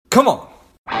Come on.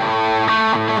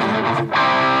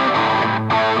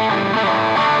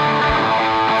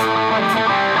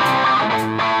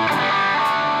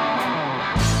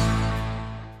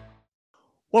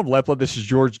 Well, Lepla, this is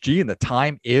George G, and the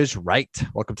time is right.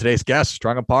 Welcome to today's guest,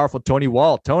 strong and powerful Tony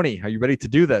Wall. Tony, are you ready to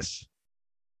do this?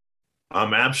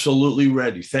 I'm absolutely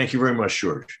ready. Thank you very much,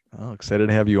 George. Oh, excited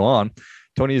to have you on.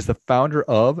 Tony is the founder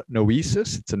of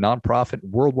Noesis. It's a nonprofit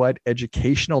worldwide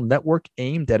educational network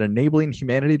aimed at enabling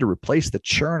humanity to replace the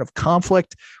churn of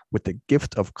conflict with the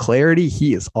gift of clarity.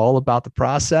 He is all about the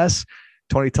process.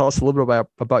 Tony, tell us a little bit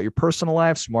about your personal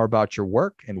life, some more about your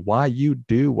work, and why you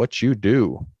do what you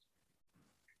do.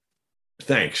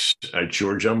 Thanks,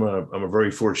 George. I'm a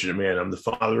very fortunate man. I'm the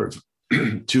father of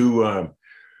two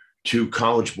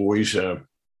college boys.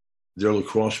 They're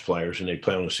lacrosse players, and they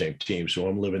play on the same team. So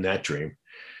I'm living that dream.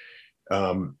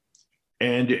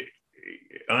 And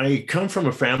I come from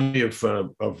a family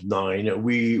of nine.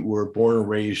 We were born and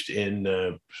raised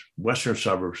in western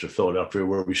suburbs of Philadelphia,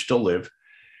 where we still live.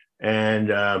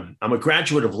 And I'm a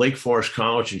graduate of Lake Forest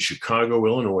College in Chicago,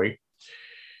 Illinois.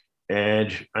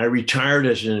 And I retired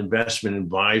as an investment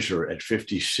advisor at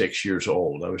 56 years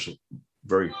old. I was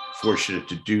very fortunate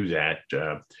to do that.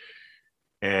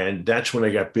 And that's when I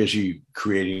got busy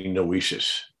creating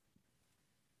Noesis.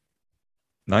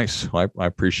 Nice. I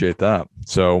appreciate that.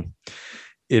 So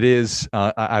it is,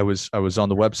 I was on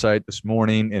the website this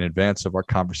morning in advance of our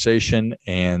conversation,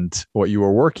 and what you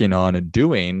are working on and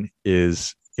doing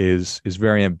is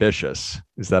very ambitious.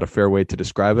 Is that a fair way to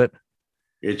describe it?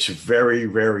 It's very,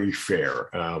 very fair.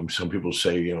 Some people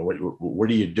say, what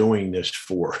are you doing this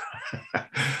for?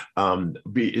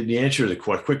 The answer to the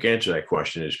quick answer to that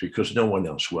question is because no one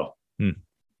else will.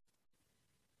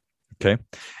 Okay.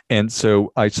 And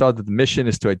so I saw that the mission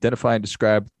is to identify and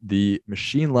describe the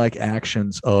machine-like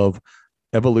actions of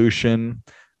evolution,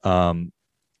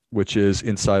 which is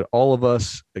inside all of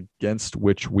us, against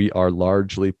which we are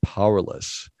largely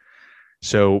powerless.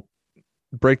 So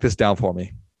break this down for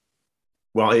me.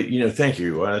 Well, thank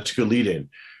you. That's a good lead in.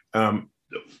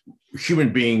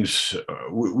 Human beings,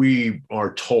 we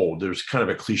are told, there's kind of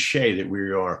a cliche that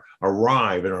we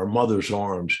arrive in our mother's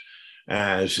arms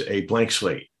as a blank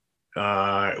slate.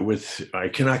 I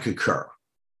cannot concur.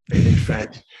 And in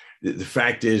fact, the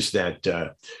fact is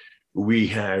that we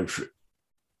have,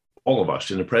 all of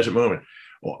us in the present moment,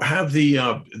 have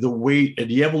the weight,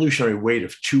 the evolutionary weight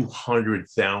of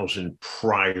 200,000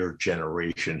 prior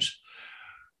generations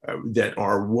that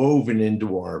are woven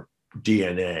into our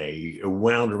DNA,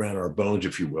 wound around our bones,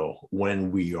 if you will,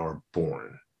 when we are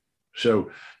born.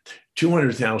 So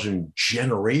 200,000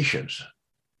 generations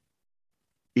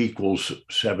equals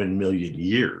 7 million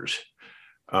years.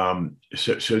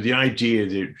 So the idea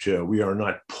that we are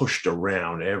not pushed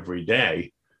around every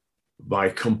day by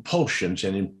compulsions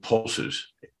and impulses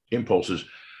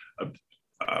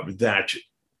that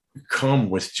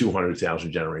come with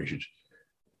 200,000 generations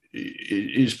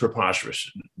is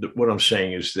preposterous. What I'm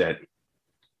saying is that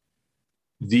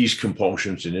these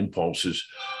compulsions and impulses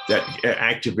that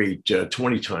activate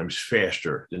 20 times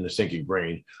faster than the thinking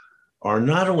brain are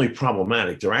not only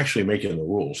problematic, they're actually making the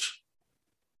rules.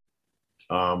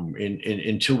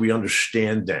 Until we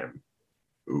understand them,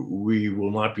 we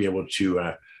will not be able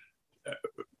to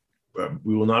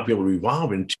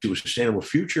evolve into a sustainable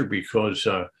future, because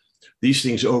these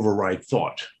things override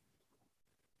thought.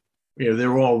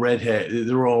 They're all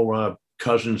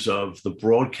cousins of the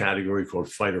broad category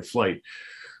called fight or flight,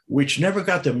 which never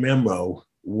got the memo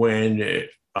when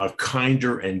a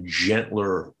kinder and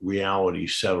gentler reality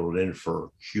settled in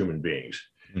for human beings,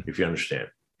 if you understand.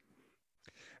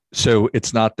 So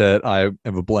it's not that I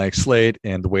have a blank slate,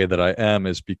 and the way that I am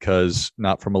is because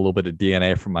not from a little bit of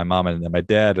DNA from my mom and then my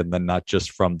dad, and then not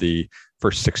just from the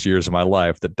first 6 years of my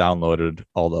life that downloaded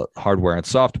all the hardware and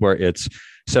software. It's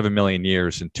 7 million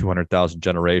years and 200,000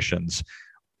 generations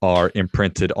are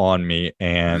imprinted on me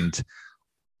and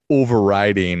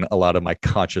overriding a lot of my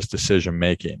conscious decision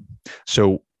making.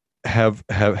 So have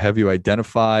you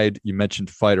identified, you mentioned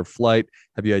fight or flight,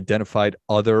 have you identified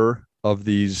other of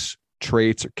these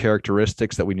traits or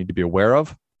characteristics that we need to be aware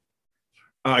of?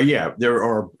 Yeah, there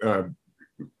are.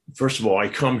 First of all, I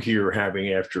come here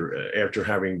after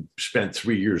having spent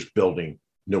 3 years building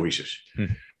Noesis.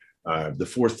 The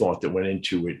forethought that went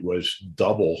into it was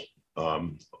double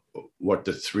what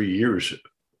the 3 years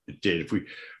did.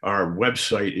 Our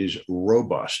website is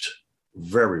robust,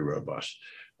 very robust,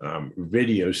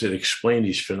 videos that explain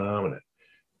these phenomena.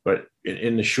 But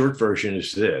in the short version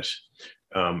is this.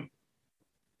 I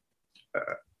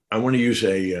want to use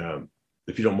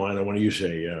if you don't mind, I want to use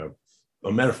a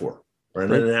metaphor or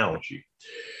an analogy.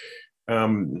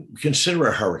 Consider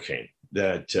a hurricane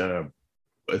that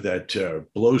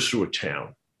blows through a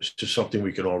town. To something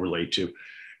we can all relate to.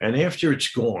 And after it's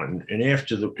gone, and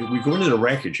we go into the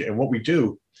wreckage, and what we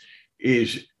do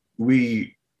is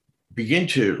we begin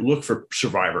to look for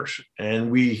survivors,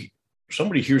 and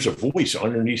somebody hears a voice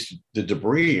underneath the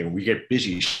debris, and we get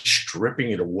busy stripping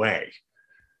it away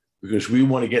because we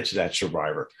want to get to that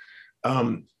survivor.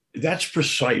 That's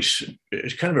precise.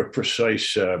 It's kind of a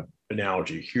precise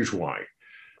analogy. Here's why.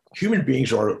 Human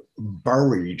beings are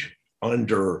buried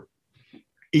under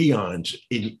eons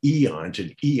and eons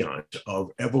and eons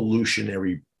of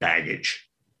evolutionary baggage,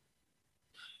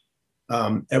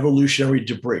 evolutionary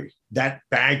debris. That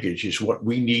baggage is what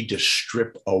we need to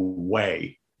strip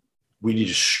away. We need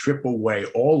to strip away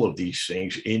all of these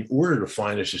things in order to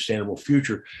find a sustainable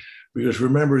future. Because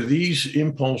remember, these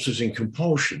impulses and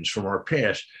compulsions from our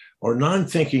past are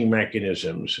non-thinking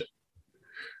mechanisms.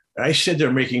 I said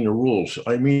they're making the rules.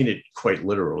 I mean it quite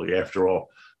literally. After all,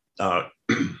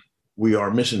 we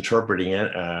are misinterpreting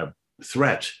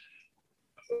threats.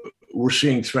 We're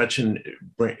seeing threats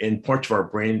in parts of our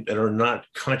brain that are not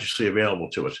consciously available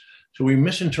to us. So we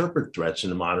misinterpret threats in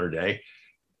the modern day.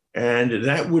 And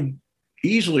that would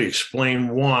easily explain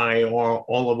why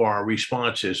all of our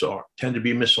responses tend to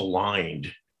be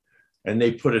misaligned, and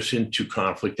they put us into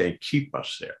conflict. They keep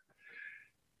us there.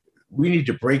 We need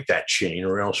to break that chain,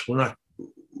 or else we're not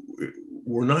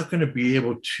going to be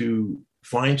able to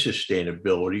find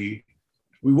sustainability.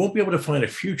 We won't be able to find a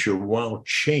future while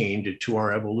chained to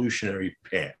our evolutionary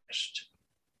past.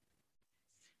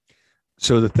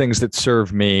 So the things that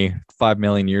served me 5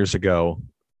 million years ago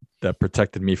that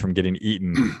protected me from getting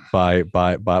eaten by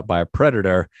a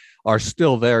predator are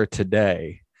still there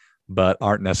today, but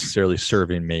aren't necessarily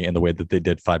serving me in the way that they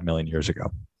did 5 million years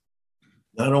ago.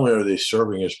 Not only are they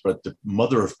serving us, but the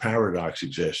mother of paradox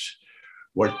exists.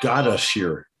 What got us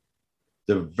here,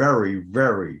 the very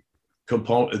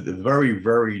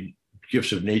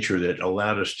gifts of nature that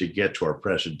allowed us to get to our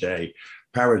present day,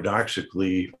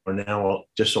 paradoxically are now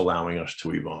disallowing us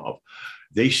to evolve.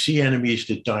 They see enemies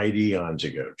that died eons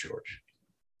ago, George,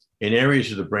 in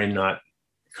areas of the brain not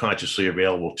consciously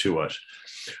available to us.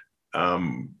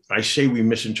 I say we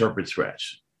misinterpret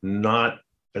threats, not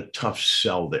a tough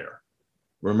sell there.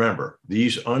 Remember,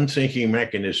 these unthinking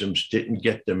mechanisms didn't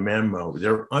get the memo.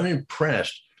 They're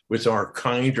unimpressed with our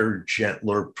kinder,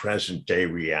 gentler present day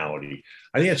reality.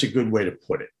 I think that's a good way to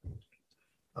put it.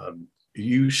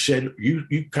 You said, you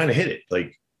kind of hit it.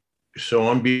 Like, so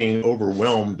I'm being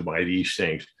overwhelmed by these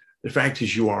things. The fact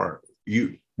is, we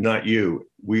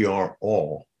are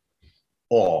all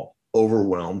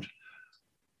overwhelmed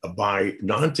by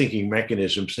non-thinking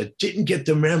mechanisms that didn't get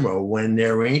the memo when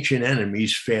their ancient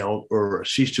enemies failed or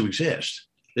ceased to exist.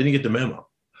 They didn't get the memo.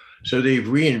 So they've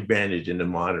reinvented in the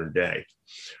modern day.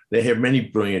 They have many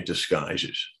brilliant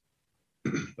disguises.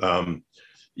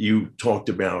 You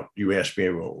asked me,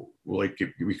 well, like, give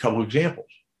me a couple of examples.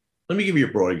 Let me give you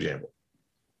a broad example.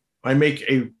 We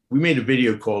made a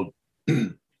video called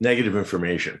Negative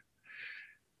Information.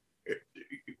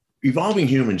 Evolving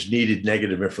humans needed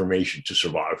negative information to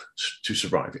survive.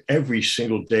 Every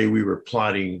single day we were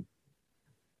plotting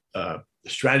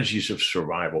strategies of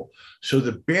survival. So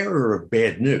the bearer of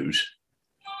bad news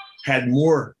had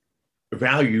more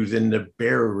value than the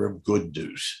bearer of good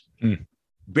news. Mm.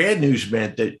 Bad news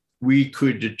meant that we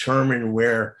could determine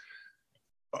where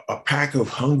a pack of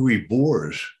hungry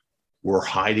boars were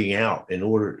hiding out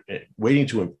waiting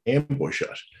to ambush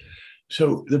us.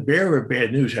 So the bearer of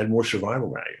bad news had more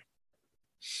survival value.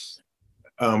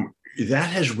 That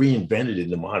has reinvented in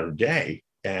the modern day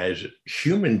as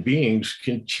human beings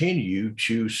continue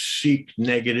to seek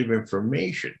negative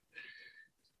information.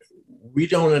 We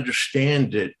don't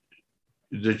understand that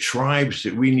the tribes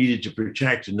that we needed to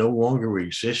protect no longer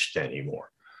exist anymore.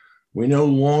 We no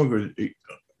longer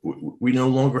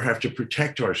have to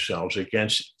protect ourselves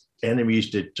against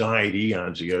enemies that died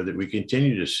eons ago that we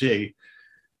continue to see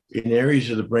in areas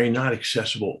of the brain not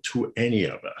accessible to any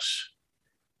of us.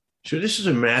 So this is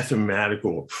a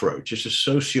mathematical approach. It's a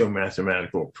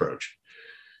socio-mathematical approach.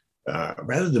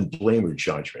 Rather than blame or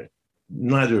judgment,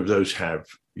 neither of those have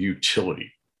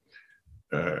utility.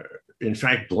 In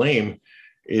fact, blame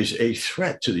is a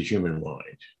threat to the human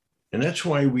mind. And that's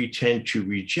why we tend to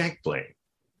reject blame.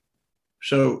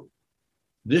 So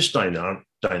this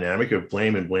dynamic of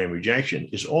blame and blame rejection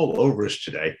is all over us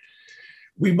today.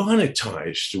 We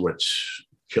monetized what's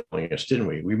killing us, didn't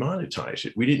we? We monetized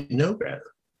it. We didn't know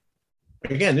better.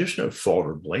 Again, there's no fault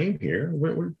or blame here.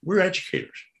 We're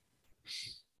educators.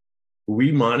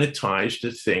 We monetize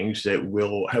the things that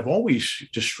have always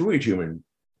destroyed human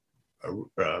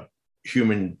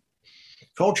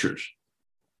cultures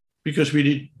because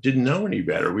we didn't know any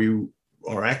better.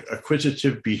 Our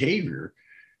acquisitive behavior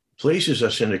places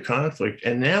us into conflict.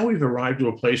 And now we've arrived to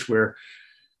a place where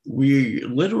we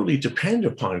literally depend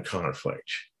upon conflict.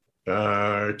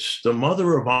 It's the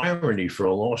mother of irony for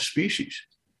a lost species.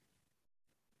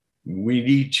 We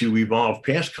need to evolve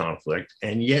past conflict,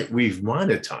 and yet we've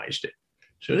monetized it.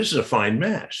 So this is a fine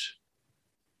mess.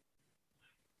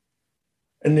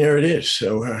 And there it is.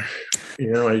 So, I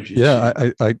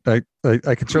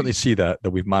can certainly see that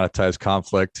we've monetized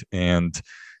conflict, and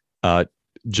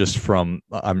just from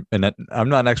I'm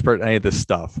not an expert in any of this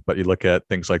stuff, but you look at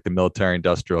things like the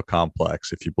military-industrial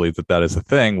complex. If you believe that is a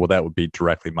thing, well, that would be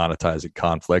directly monetizing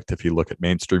conflict. If you look at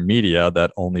mainstream media,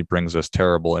 that only brings us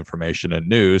terrible information and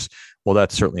news. Well,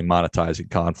 that's certainly monetizing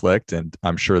conflict, and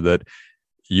I'm sure that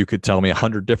you could tell me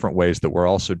 100 different ways that we're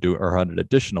also doing, or 100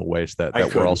 additional ways that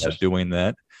we're also doing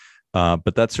that.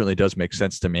 But that certainly does make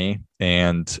sense to me.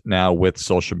 And now with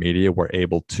social media, we're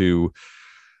able to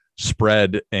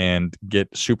spread and get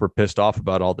super pissed off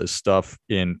about all this stuff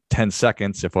in 10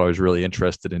 seconds if I was really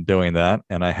interested in doing that.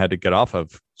 And I had to get off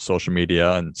of social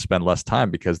media and spend less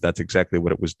time, because that's exactly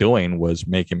what it was doing, was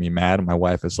making me mad. And my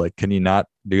wife is like, can you not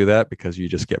do that because you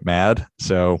just get mad?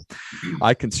 So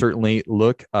I can certainly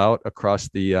look out across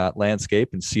the landscape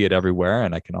and see it everywhere.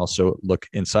 And I can also look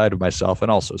inside of myself and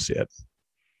also see it.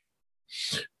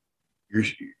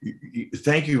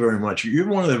 Thank you very much. You're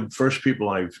one of the first people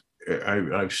I've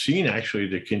seen actually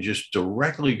that can just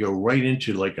directly go right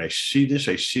into, like, I see this.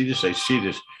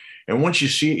 And once you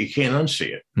see it, you can't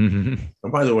unsee it. Mm-hmm.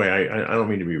 And by the way, I don't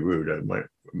mean to be rude.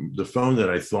 The phone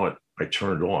that I thought I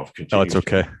turned off continues. Oh, it's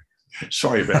okay.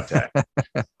 Sorry about that.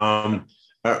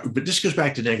 But this goes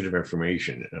back to negative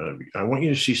information. I want you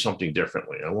to see something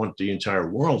differently. I want the entire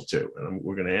world to, and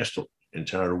we're going to ask the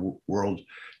entire world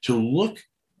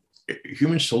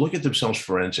humans to look at themselves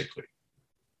forensically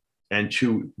and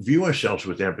to view ourselves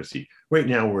with empathy. Right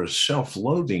now, we're a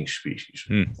self-loathing species.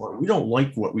 We don't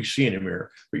like what we see in the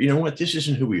mirror, but you know what? This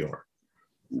isn't who we are.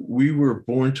 We were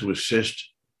born to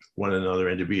assist one another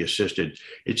and to be assisted.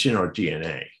 It's in our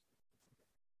DNA.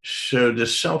 So the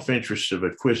self-interest of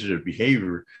acquisitive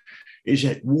behavior is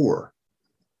at war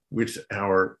with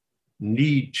our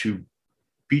need to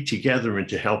be together and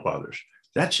to help others.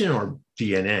 That's in our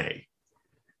DNA.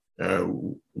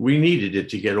 We needed it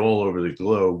to get all over the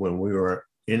globe when we were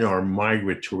in our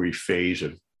migratory phase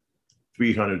of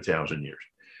 300,000 years.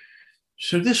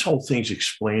 So this whole thing's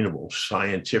explainable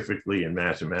scientifically and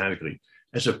mathematically,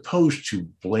 as opposed to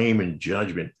blame and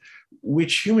judgment,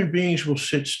 which human beings will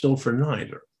sit still for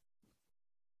neither.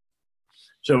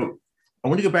 So I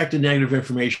want to go back to negative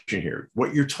information here.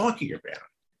 What you're talking about,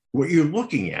 what you're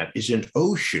looking at, is an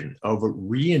ocean of a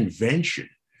reinvention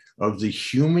of the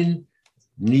human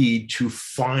need to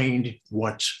find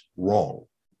what's wrong.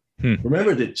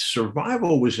 Remember that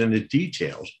survival was in the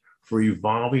details for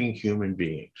evolving human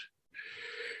beings.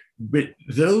 But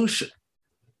those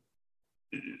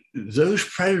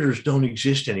predators don't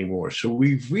exist anymore. So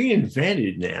we've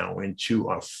reinvented now into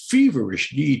a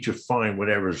feverish need to find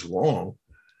whatever's wrong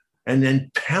and then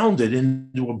pound it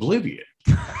into oblivion.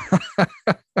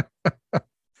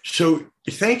 So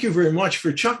thank you very much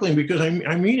for chuckling, because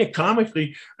I mean it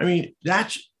comically. I mean,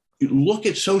 look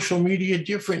at social media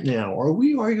different now. Are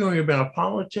we arguing about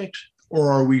politics,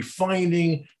 or are we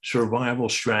finding survival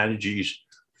strategies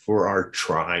for our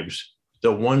tribes,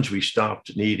 the ones we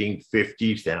stopped needing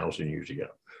 50,000 years ago?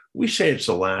 We say it's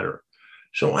the latter.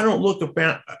 So I don't look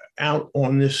out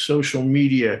on this social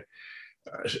media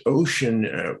ocean.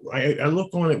 I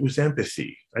look on it with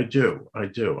empathy. I do.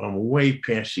 I'm way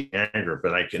past the anger,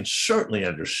 but I can certainly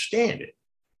understand it.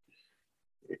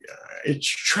 It's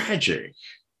tragic.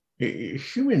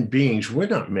 Human beings, we're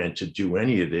not meant to do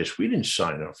any of this. We didn't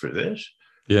sign up for this.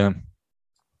 Yeah.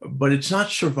 But it's not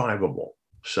survivable.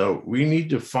 So we need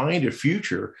to find a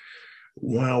future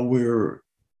while we're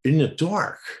in the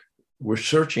dark. We're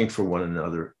searching for one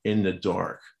another in the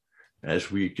dark.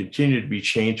 As we continue to be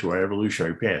chained to our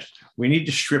evolutionary past, we need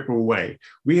to strip away.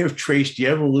 We have traced the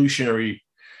evolutionary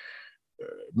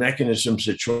mechanisms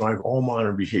that drive all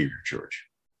modern behavior, George.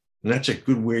 And that's a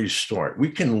good way to start.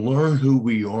 We can learn who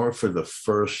we are for the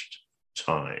first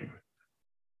time.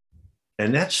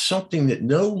 And that's something that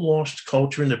no lost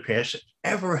culture in the past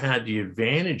ever had the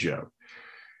advantage of.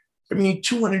 I mean,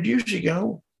 200 years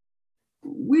ago,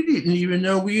 we didn't even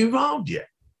know we evolved yet.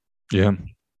 Yeah.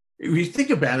 If you think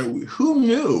about it, who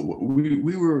knew?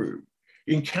 We were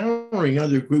encountering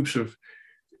other groups of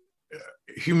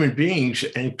human beings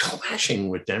and clashing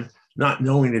with them, not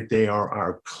knowing that they are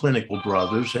our clinical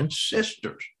brothers and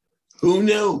sisters. Who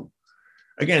knew?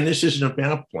 Again, this isn't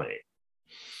about blame.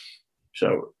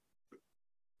 So,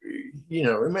 let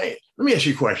me ask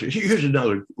you a question. Here's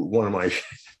another one of my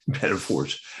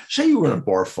metaphors. Say you were in a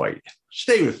bar fight.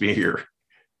 Stay with me here.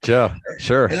 Yeah,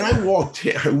 sure. And I walked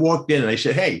in and I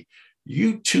said, hey,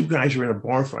 you two guys are in a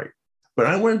bar fight, but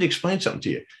I wanted to explain something to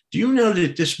you. Do you know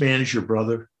that this man is your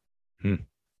brother?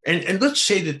 And let's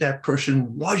say that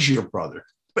person was your brother,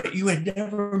 but you had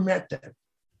never met them.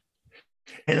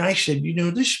 And I said,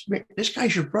 this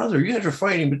guy's your brother. You guys are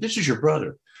fighting, but this is your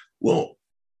brother. Well,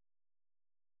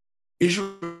 is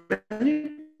there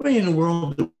anybody in the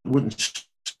world that wouldn't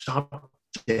stop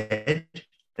dead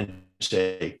and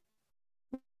say,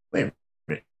 wait a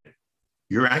minute,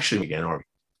 you're actually again, are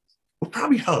we'll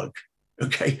probably hug.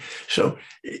 Okay. So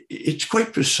it's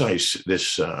quite precise,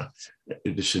 this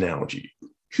analogy.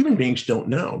 Human beings don't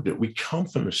know that we come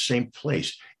from the same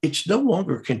place. It's no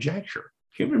longer conjecture.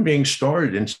 Human beings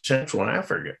started in Central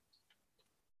Africa.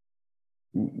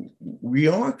 We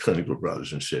are clinical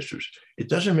brothers and sisters. It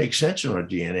doesn't make sense in our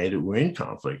DNA that we're in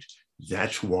conflict.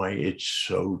 That's why it's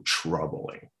so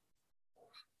troubling.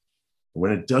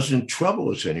 When it doesn't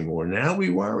trouble us anymore, now we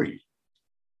worry.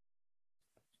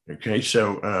 Okay,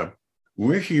 so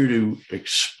we're here to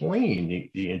explain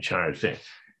the entire thing,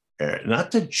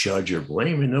 not to judge or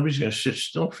blame, and nobody's going to sit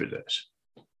still for this.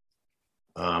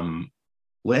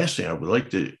 Lastly, I would like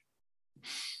to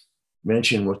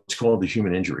mention what's called the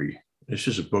human injury. This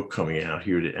is a book coming out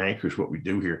here that anchors what we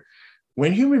do here.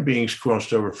 When human beings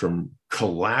crossed over from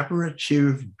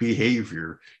collaborative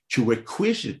behavior to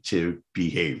acquisitive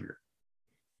behavior,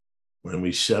 when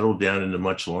we settled down into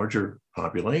much larger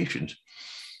populations,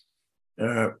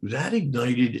 that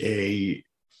ignited a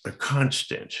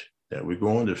constant that we're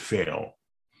going to fail.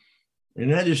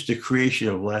 And that is the creation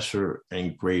of lesser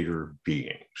and greater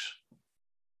beings.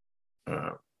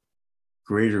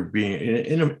 Greater being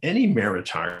in any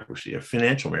meritocracy, a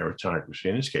financial meritocracy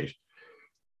in this case,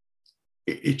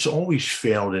 it's always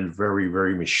failed in very,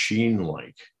 very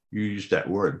machine-like. You use that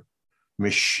word,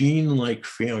 machine-like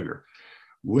failure.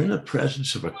 We're in the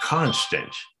presence of a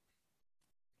constant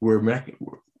where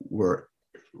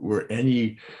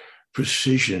any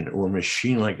precision or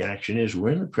machine-like action is.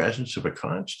 We're in the presence of a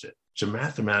constant. It's a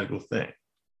mathematical thing.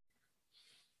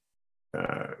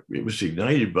 It was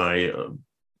ignited by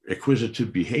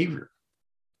acquisitive behavior.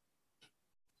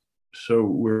 So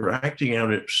we're acting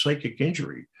out a psychic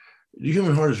injury. The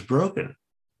human heart is broken,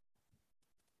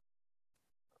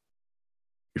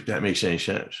 if that makes any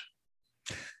sense.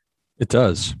 It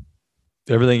does.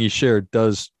 Everything you shared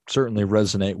does certainly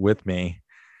resonate with me.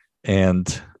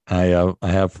 And I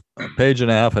have a page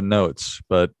and a half of notes,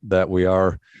 but that we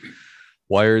are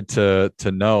wired to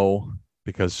know,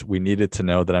 because we needed to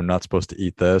know that I'm not supposed to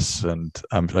eat this, and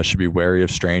I should be wary of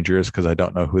strangers because I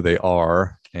don't know who they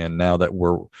are. And now that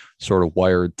we're sort of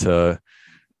wired to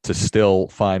still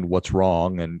find what's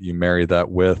wrong, and you marry that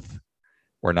with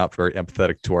we're not very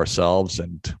empathetic to ourselves,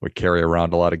 and we carry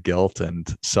around a lot of guilt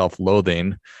and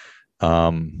self-loathing,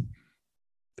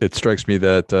 it strikes me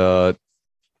that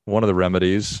one of the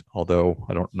remedies, although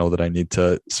I don't know that I need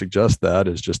to suggest that,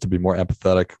 is just to be more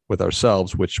empathetic with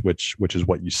ourselves, which is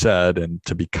what you said, and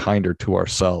to be kinder to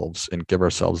ourselves and give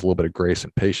ourselves a little bit of grace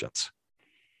and patience.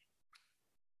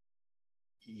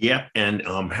 Yep, and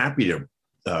I'm happy to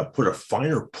put a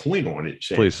finer point on it.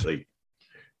 Please.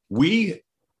 We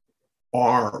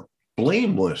are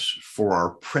blameless for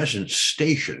our present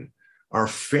station. Our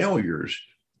failures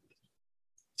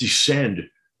descend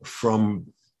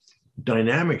from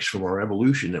dynamics from our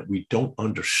evolution that we don't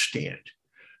understand.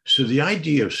 So the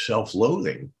idea of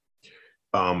self-loathing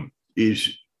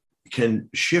can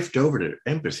shift over to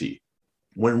empathy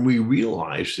when we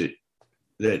realize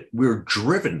that we're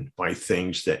driven by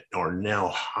things that are now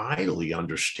highly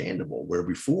understandable, where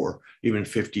before, even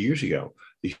 50 years ago,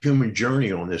 the human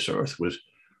journey on this earth was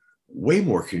way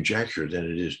more conjecture than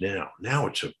it is now. Now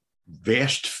it's a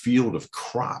vast field of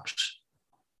crops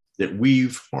that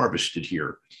we've harvested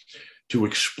here to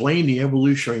explain the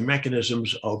evolutionary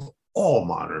mechanisms of all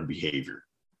modern behavior.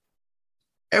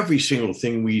 Every single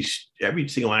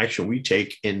action we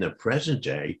take in the present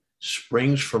day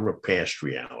springs from a past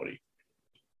reality.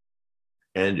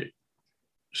 And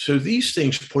so these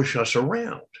things push us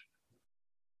around.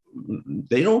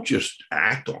 They don't just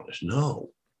act on us.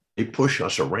 No, they push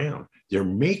us around. They're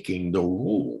making the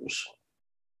rules.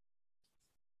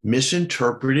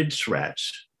 Misinterpreted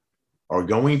threats are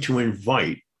going to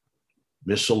invite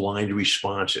misaligned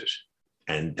responses.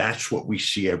 And that's what we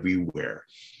see everywhere.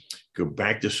 Go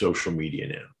back to social media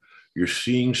now. You're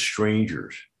seeing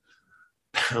strangers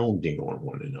pounding on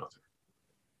one another.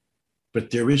 But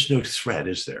there is no threat,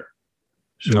 is there?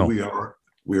 So no. we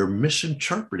are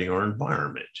misinterpreting our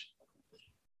environment.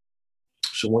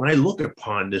 So when I look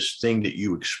upon this thing that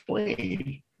you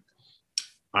explained,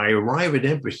 I arrive at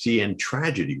empathy and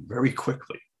tragedy very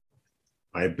quickly.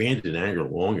 I abandoned anger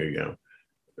long ago.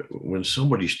 When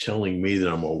somebody's telling me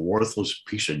that I'm a worthless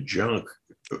piece of junk,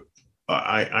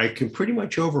 I can pretty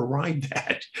much override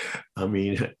that. I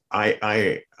mean,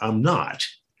 I'm not,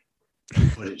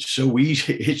 but it's so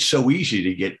easy. It's so easy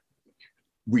to get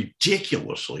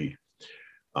ridiculously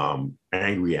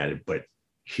angry at it. But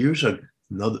here's a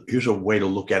way to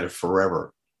look at it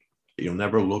forever. You'll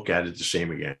never look at it the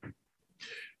same again.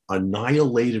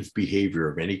 Annihilative behavior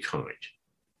of any kind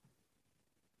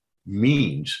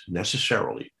means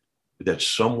necessarily that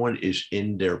someone is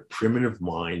in their primitive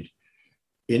mind,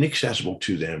 inaccessible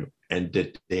to them, and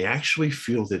that they actually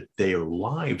feel that their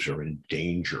lives are in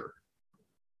danger.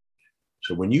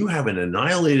 So when you have an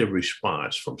annihilative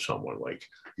response from someone like,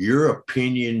 your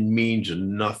opinion means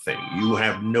nothing, you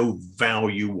have no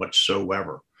value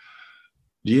whatsoever,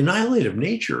 the annihilative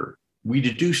nature, we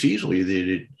deduce easily that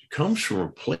it comes from a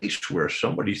place where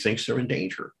somebody thinks they're in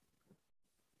danger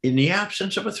in the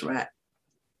absence of a threat.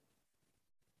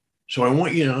 So I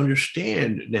want you to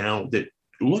understand now that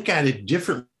look at it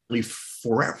differently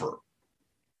forever.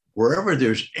 Wherever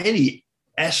there's any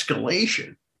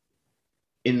escalation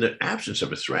in the absence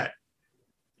of a threat,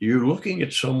 you're looking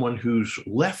at someone who's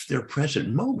left their present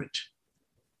moment.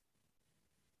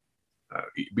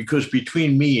 Because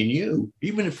between me and you,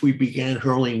 even if we began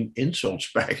hurling insults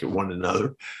back at one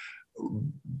another,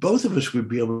 both of us would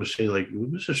be able to say, like,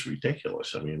 this is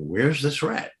ridiculous. I mean, where's the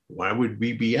threat? Why would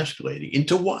we be escalating?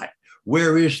 Into what?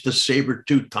 Where is the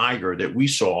saber-toothed tiger that we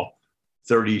saw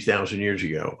 30,000 years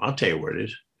ago? I'll tell you where it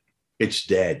is. It's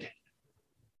dead.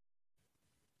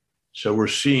 So we're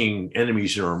seeing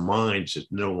enemies in our minds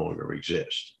that no longer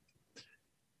exist.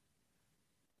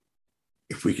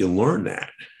 If we can learn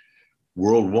that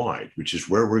worldwide, which is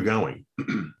where we're going,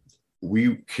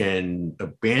 we can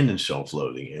abandon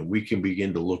self-loathing and we can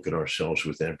begin to look at ourselves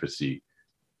with empathy,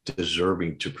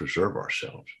 deserving to preserve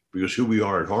ourselves. Because who we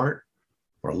are at heart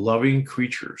are loving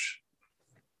creatures,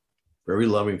 very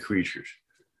loving creatures.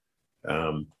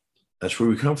 That's where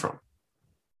we come from.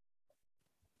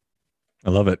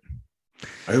 I love it.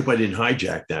 I hope I didn't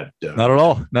hijack that. Not at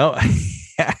all. No,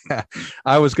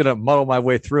 I was going to muddle my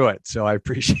way through it. So I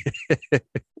appreciate it.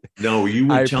 No, you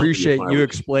would. I appreciate you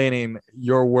explaining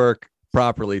your work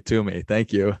properly to me.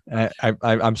 Thank you.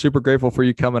 I'm super grateful for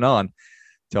you coming on,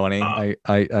 Tony.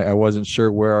 I wasn't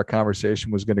sure where our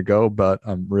conversation was going to go, but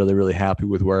I'm really, really happy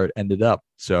with where it ended up.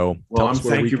 So, well,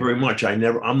 thank you very much. I'm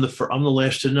the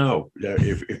last to know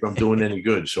if I'm doing any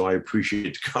good. So I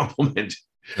appreciate the compliment.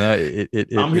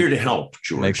 I'm here to help,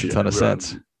 George. Makes a ton of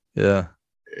sense. Yeah.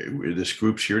 This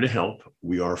group's here to help.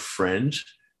 We are friends.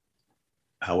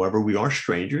 However, we are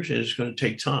strangers, and it's going to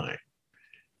take time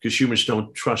because humans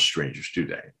don't trust strangers, do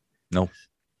they? No.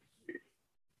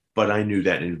 But I knew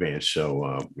that in advance.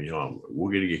 So,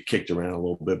 we're going to get kicked around a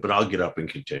little bit, but I'll get up and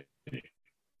continue.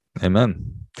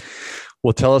 Amen.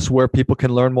 Well, tell us where people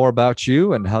can learn more about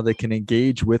you and how they can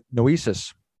engage with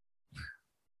Noesis.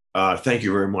 Thank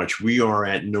you very much. We are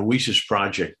at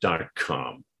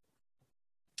noesisproject.com.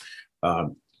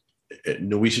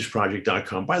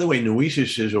 Noesisproject.com. By the way,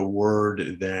 Noesis is a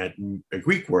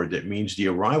Greek word that means the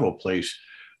arrival place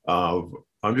of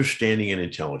understanding and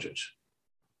intelligence.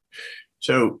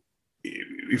 So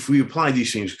if we apply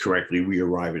these things correctly, we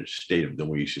arrive at a state of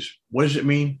Noesis. What does it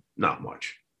mean? Not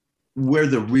much. Where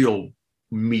the real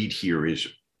meat here is,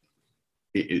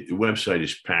 the website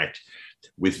is packed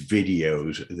with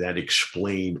videos that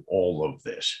explain all of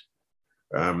this.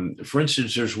 For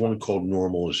instance, there's one called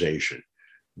normalization.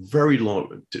 Very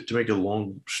long, to make a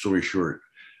long story short,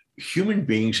 human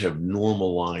beings have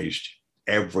normalized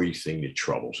everything that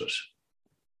troubles us.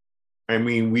 I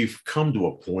mean, we've come to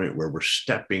a point where we're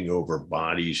stepping over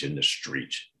bodies in the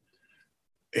streets.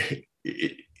 The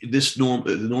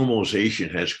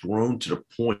normalization has grown to the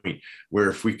point where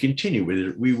if we continue with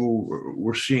it,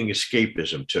 we're seeing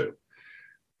escapism too.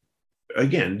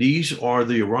 Again, these are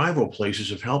the arrival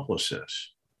places of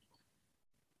helplessness.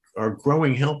 Our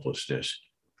growing helplessness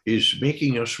is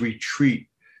making us retreat.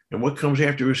 And what comes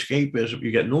after escapism?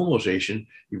 You got normalization,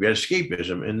 you've got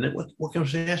escapism, and then what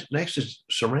comes next is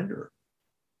surrender.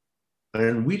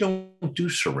 And we don't do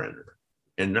surrender,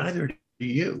 and neither do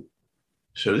you.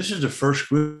 So this is the first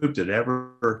group that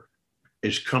ever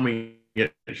is coming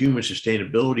at human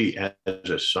sustainability as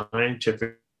a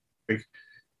scientific,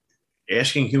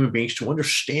 asking human beings to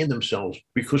understand themselves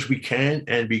because we can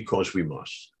and because we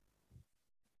must.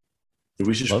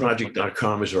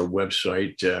 NoesisProject.com is our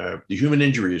website. The Human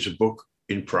Injury is a book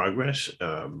in progress.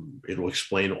 It'll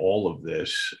explain all of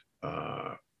this.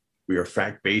 We are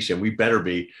fact-based, and we better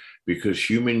be, because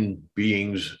human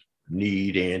beings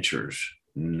need answers,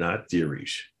 not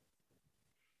theories.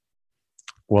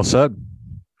 Well said.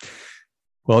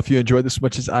 Well, if you enjoyed this as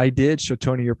much as I did, show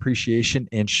Tony your appreciation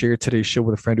and share today's show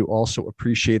with a friend who also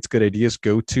appreciates good ideas.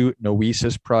 Go to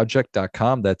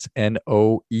noesisproject.com. That's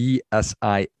NOESIS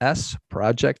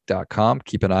project.com.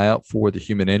 Keep an eye out for The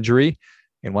Human Injury.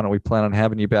 And why don't we plan on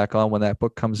having you back on when that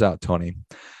book comes out, Tony?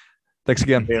 Thanks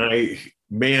again.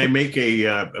 May I make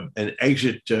an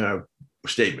exit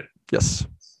statement? Yes.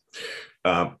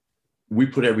 We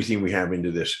put everything we have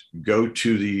into this. Go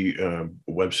to the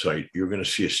website. You're going to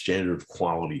see a standard of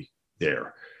quality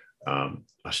there, a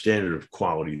standard of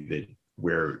quality that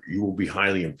where you will be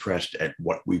highly impressed at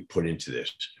what we put into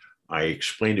this. I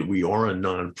explained that we are a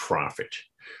nonprofit.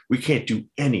 We can't do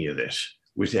any of this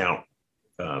without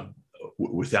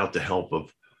the help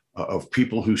of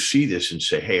people who see this and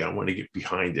say, "Hey, I want to get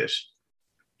behind this."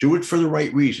 Do it for the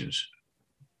right reasons,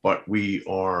 but we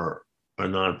are a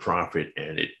nonprofit,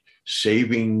 and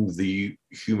saving the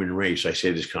human race, I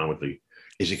say this comically,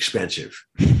 is expensive.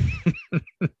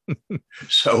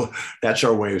 So that's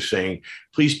our way of saying,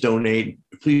 please donate,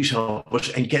 please help us,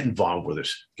 and get involved with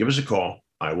us. Give us a call.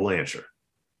 I will answer.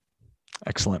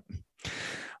 Excellent.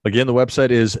 Again, the website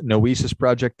is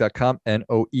noesisproject.com,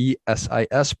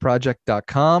 NOESIS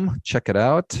project.com. Check it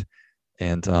out.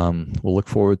 And we'll look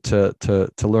forward to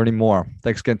learning more.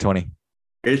 Thanks again, Tony.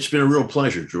 It's been a real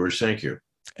pleasure, George. Thank you.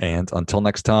 And until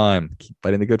next time, keep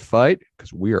fighting the good fight,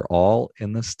 because we are all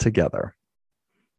in this together.